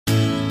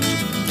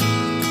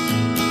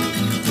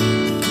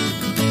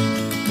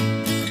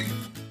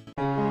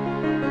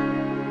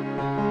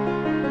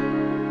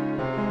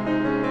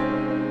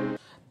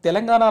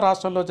తెలంగాణ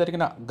రాష్ట్రంలో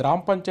జరిగిన గ్రామ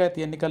పంచాయతీ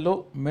ఎన్నికల్లో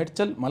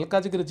మేడ్చల్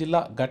మల్కాజిగిరి జిల్లా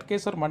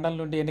ఘట్కేసర్ మండలం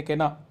నుండి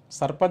ఎన్నికైన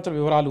సర్పంచ్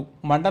వివరాలు.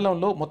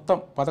 మండలంలో మొత్తం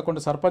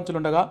 11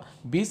 సర్పంచులుండగా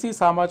బీసీ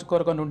సామాజిక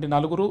వర్గం నుండి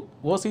 4,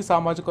 ఓసీ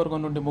సామాజిక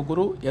వర్గం నుండి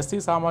 3, ఎస్సీ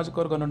సామాజిక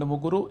వర్గం నుండి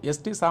 3,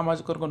 ఎస్టీ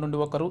సామాజిక వర్గం నుండి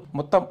 1,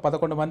 మొత్తం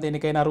 11 మంది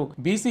ఎన్నికైనారు.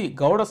 బీసీ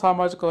గౌడ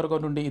సామాజిక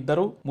వర్గం నుండి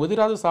 2,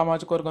 ముదిరాజు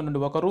సామాజిక వర్గం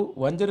నుండి 1,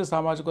 వంజరి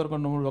సామాజిక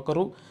వర్గం నుండి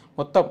 1,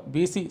 మొత్తం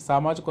బీసీ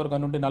సామాజిక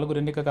వర్గం నుండి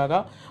 4 ఎన్నిక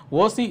కాగా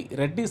ఓసీ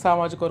రెడ్డి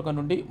సామాజిక వర్గం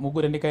నుండి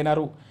 3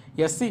 ఎన్నికైనారు.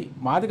 ఎస్సీ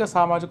మాదిగ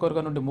సామాజిక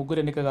వర్గం నుండి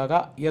 3 ఎన్నిక కాగా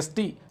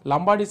ఎస్టీ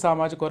లంబాడి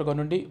సామాజిక వర్గం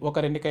నుండి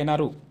 1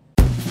 ఎన్నికైనారు.